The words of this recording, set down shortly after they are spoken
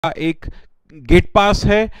एक गेट पास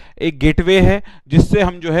है, एक गेटवे है, जिससे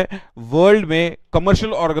हम जो है वर्ल्ड में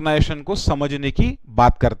कमर्शियल ऑर्गेनाइजेशन को समझने की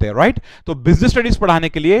बात करते हैं, राइट। तो बिजनेस स्टडीज पढ़ाने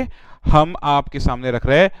के लिए हम आपके सामने रख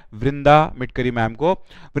रहे हैं वृंदा मिटकरी मैम को।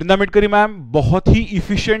 वृंदा मिटकरी मैम बहुत ही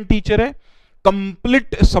इफिशिएंट टीचर है,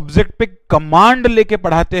 कंप्लीट सब्जेक्ट पे कमांड लेके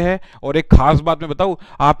पढ़ाते हैं। और एक खास बात मैं बताऊं,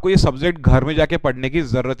 आपको ये सब्जेक्ट घर में जाके पढ़ने की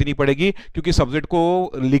जरूरत ही नहीं पड़ेगी, क्योंकि सब्जेक्ट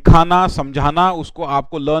को लिखाना, समझाना, उसको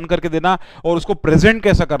आपको लर्न करके देना और उसको प्रेजेंट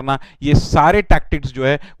कैसा करना, ये सारे टैक्टिक्स जो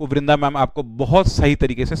है वो वृंदा मैम आपको बहुत सही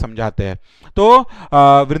तरीके से समझाते हैं। तो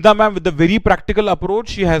वृंदा ma'am with the very practical approach,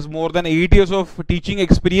 she has more than 8 years of teaching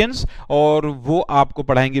experience और वो आपको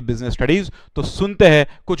पढ़ाएंगे बिजनेस स्टडीज। तो सुनते हैं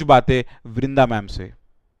कुछ बातें वृंदा मैम से।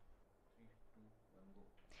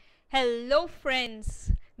 Hello friends,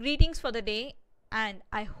 greetings for the day and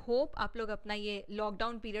I hope आप लोग अपना ये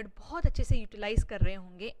लॉकडाउन पीरियड बहुत अच्छे से यूटिलाइज कर रहे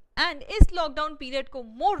होंगे। एंड इस लॉकडाउन पीरियड को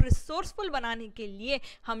मोर रिसोर्सफुल बनाने के लिए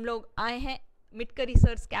हम लोग आए हैं Mitkari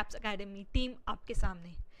sirs caps academy team आपके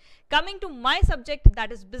सामने। Coming to my subject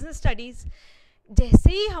that is business studies.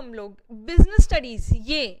 जैसे ही हम लोग बिजनेस स्टडीज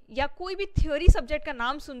ये या कोई भी थ्योरी सब्जेक्ट का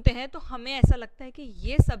नाम सुनते हैं तो हमें ऐसा लगता है कि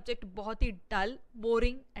ये सब्जेक्ट बहुत ही डल,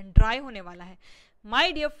 बोरिंग एंड ड्राई होने वाला है। My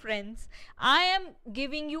dear friends, I am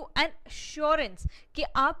giving you an assurance कि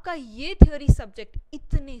आपका ये थ्योरी सब्जेक्ट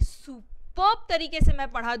इतने सुपर्ब तरीके से मैं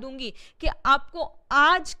पढ़ा दूंगी कि आपको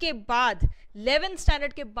आज के बाद 11th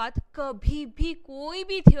स्टैंडर्ड के बाद कभी भी कोई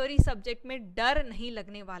भी थ्योरी सब्जेक्ट में डर नहीं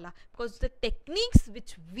लगने वाला, because the techniques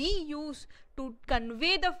which we use to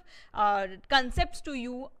convey the concepts to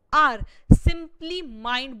you are simply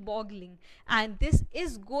mind boggling, and this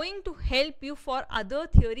is going to help you for other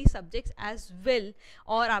theory subjects as well।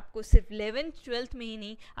 और आपको सिर्फ 11th 12th में ही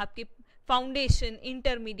नहीं, आपके foundation,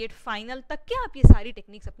 intermediate, final तक के आप ये सारी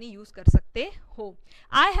टेक्निक्स अपनी यूज कर सकते हो।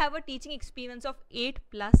 I have a teaching experience of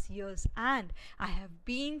 8+ years and I have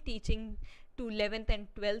been teaching to 11th and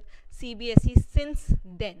 12th CBSE since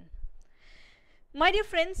then। My dear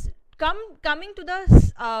friends, coming to the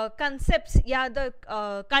concepts, the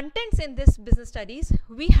contents in this business studies,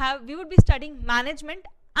 we would be studying management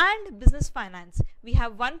and business finance। we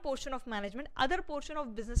have one portion of management, other portion of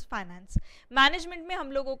business finance। management में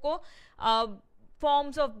हम लोगों को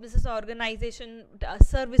forms of business organisation,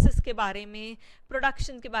 services के बारे में,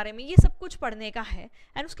 production के बारे में, ये सब कुछ पढ़ने का है।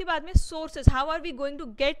 एंड उसके बाद में sources, how are we going to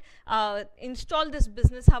get install this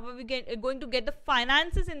business, how are we going to get the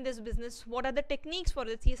finances in this business, what are the techniques for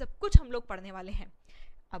this, ये सब कुछ हम लोग पढ़ने वाले हैं।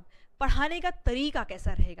 अब पढ़ाने का तरीका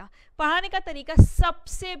कैसा रहेगा? पढ़ाने का तरीका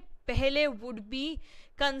सबसे पहले वुड बी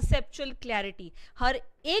कंसेप्चुअल क्लैरिटी। हर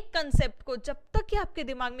एक कंसेप्ट को जब तक कि आपके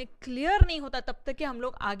दिमाग में क्लियर नहीं होता तब तक कि हम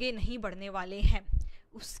लोग आगे नहीं बढ़ने वाले हैं।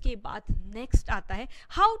 उसके बाद नेक्स्ट आता है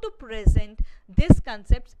how to present this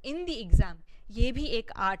concept in the exam. ये भी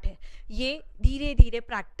एक आर्ट है, ये धीरे धीरे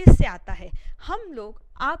प्रैक्टिस से आता है। हम लोग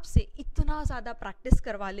आपसे इतना ज़्यादा प्रैक्टिस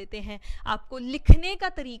करवा लेते हैं, आपको लिखने का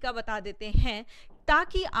तरीका बता देते हैं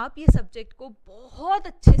ताकि आप ये सब्जेक्ट को बहुत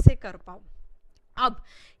अच्छे से कर पाओ। अब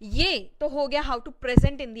ये तो हो गया how to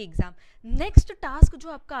present in the exam. Next task जो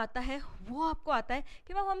आपका आता है वो आपको आता है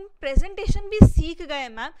कि मैम हम प्रेजेंटेशन भी सीख गए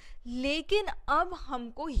मैम, लेकिन अब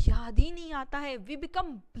हमको याद ही नहीं आता है, we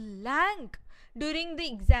become blank during the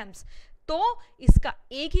exams. तो इसका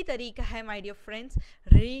एक ही तरीका है my dear friends,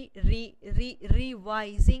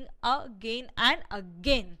 revising again and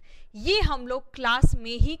again. ये हम लोग क्लास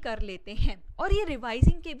में ही कर लेते हैं और ये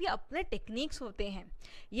रिवाइजिंग के भी अपने टेक्निक्स होते हैं।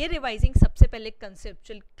 ये रिवाइजिंग सबसे पहले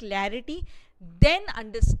conceptual clarity, then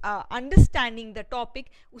understanding the topic,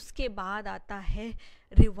 उसके बाद आता है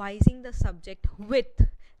revising the subject with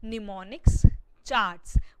mnemonics,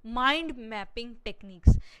 charts, mind mapping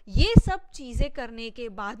techniques. ये सब चीज़ें करने के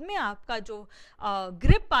बाद में आपका जो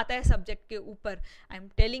ग्रिप आता है सब्जेक्ट के ऊपर, I am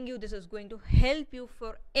telling you this is going to help you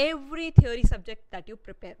for every theory subject that you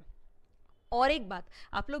prepare. और एक बात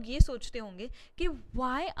आप लोग ये सोचते होंगे कि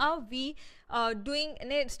Y are we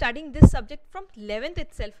doing studying this subject from 11th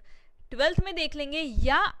itself, 12th में देख लेंगे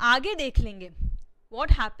या आगे देख लेंगे।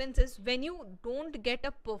 what happens is when you don't get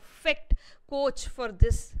a perfect coach for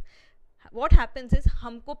this, what happens is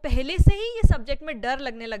हमको पहले से ही ये सब्जेक्ट में डर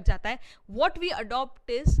लगने लग जाता है। what we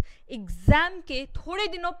adopt is exam के थोड़े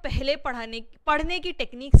दिनों पहले पढ़ने की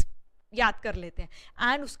टेक्निक्स याद कर लेते हैं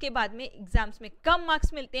एंड उसके बाद में एग्जाम्स में कम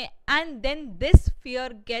मार्क्स मिलते हैं and then this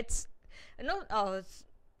fear gets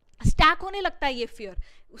stack होने लगता है ये फियर।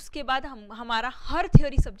 उसके बाद हमारा हर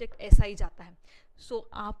थ्योरी सब्जेक्ट ऐसा ही जाता है। सो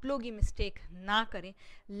आप लोग ये मिस्टेक ना करें,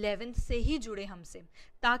 11th से ही जुड़े हमसे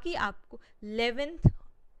ताकि आपको 11th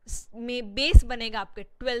में बेस बनेगा आपके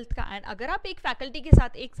 12th का। एंड अगर आप एक फैकल्टी के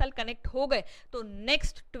साथ एक साल कनेक्ट हो गए तो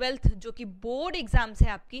नेक्स्ट 12th जो कि बोर्ड एग्जाम्स है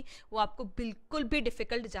आपकी, वो आपको बिल्कुल भी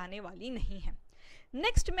डिफिकल्ट जाने वाली नहीं है।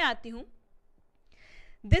 नेक्स्ट मैं आती हूँ,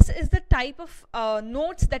 this is the type of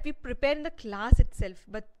notes that we prepare in the class itself.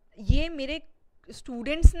 But ये मेरे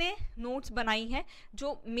स्टूडेंट्स ने नोट्स बनाई है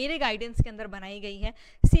जो मेरे गाइडेंस के अंदर बनाई गई है।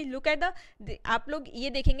 सी लुक एट द, आप लोग ये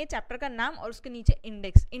देखेंगे चैप्टर का नाम और उसके नीचे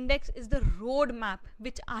index. Index is the road map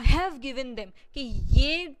which I have given them कि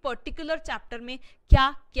ये पर्टिकुलर चैप्टर में क्या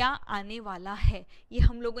क्या आने वाला है, ये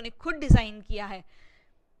हम लोगों ने खुद डिज़ाइन किया है।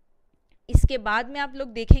 इसके बाद में आप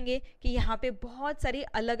लोग देखेंगे कि यहाँ पे बहुत सारी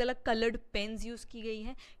अलग अलग कलर्ड पेन्स यूज़ की गई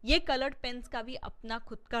हैं। ये कलर्ड पेन्स का भी अपना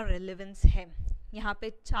खुद का रेलेवेंस है। यहाँ पे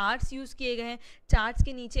चार्ट्स यूज़ किए गए हैं, चार्ट्स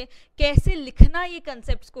के नीचे कैसे लिखना ये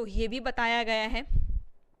कंसेप्ट्स को, ये भी बताया गया है।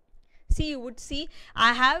 सी you would see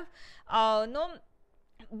I have no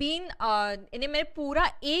been इन्हें मेरे पूरा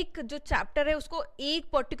एक जो चैप्टर है उसको एक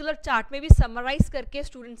पर्टिकुलर चार्ट में भी समराइज करके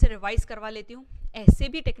स्टूडेंट से रिवाइज करवा लेती हूँ। ऐसे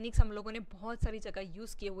भी टेक्निक्स हम लोगों ने बहुत सारी जगह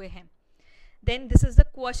यूज़ किए हुए हैं। Then this is the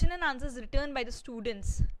question and answers return by the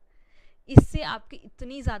students. इससे आपकी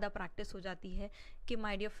इतनी ज़्यादा प्रैक्टिस हो जाती है कि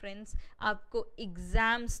माय डियर फ्रेंड्स, आपको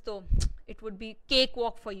एग्जाम्स तो it would be cake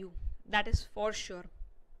walk for you, that is for sure.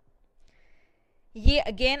 ये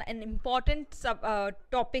अगेन एन इम्पॉर्टेंट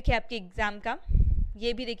टॉपिक है आपके एग्जाम का।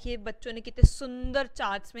 ये भी देखिए बच्चों ने कितने सुंदर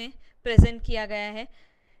चार्ट्स में प्रेजेंट किया गया है।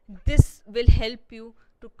 This will help you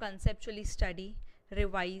to conceptually study,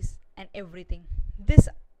 revise and everything. This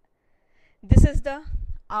is the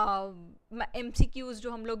MCQs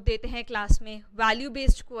जो हम लोग देते हैं क्लास में, वैल्यू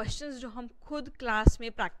बेस्ड क्वेश्चंस जो हम खुद क्लास में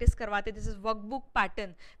प्रैक्टिस करवाते हैं। दिस इज वर्कबुक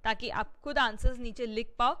पैटर्न, ताकि आप खुद आंसर्स नीचे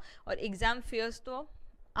लिख पाओ और एग्जाम फेयर्स तो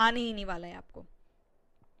आने ही नहीं वाला है आपको।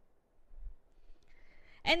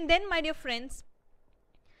 And then my dear friends,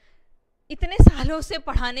 इतने सालों से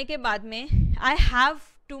पढ़ाने के बाद में I have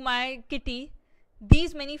to my kitty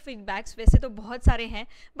these many feedbacks. वैसे तो बहुत सारे हैं,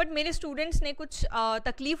 बट मेरे स्टूडेंट्स ने कुछ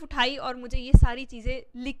तकलीफ उठाई और मुझे ये सारी चीज़ें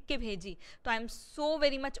लिख के भेजी। तो I am so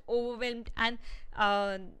very much overwhelmed and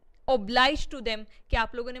obliged to them कि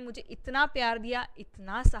आप लोगों ने मुझे इतना प्यार दिया,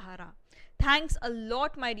 इतना सहारा। Thanks a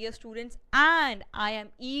lot my dear students, and I am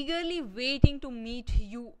eagerly waiting to meet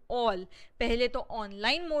you all. पहले तो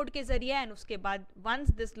ऑनलाइन मोड के ज़रिए एंड उसके बाद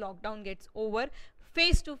once this lockdown gets over,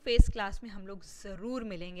 face to face class में हम लोग ज़रूर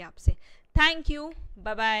मिलेंगे आपसे। Thank you,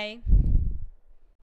 bye bye.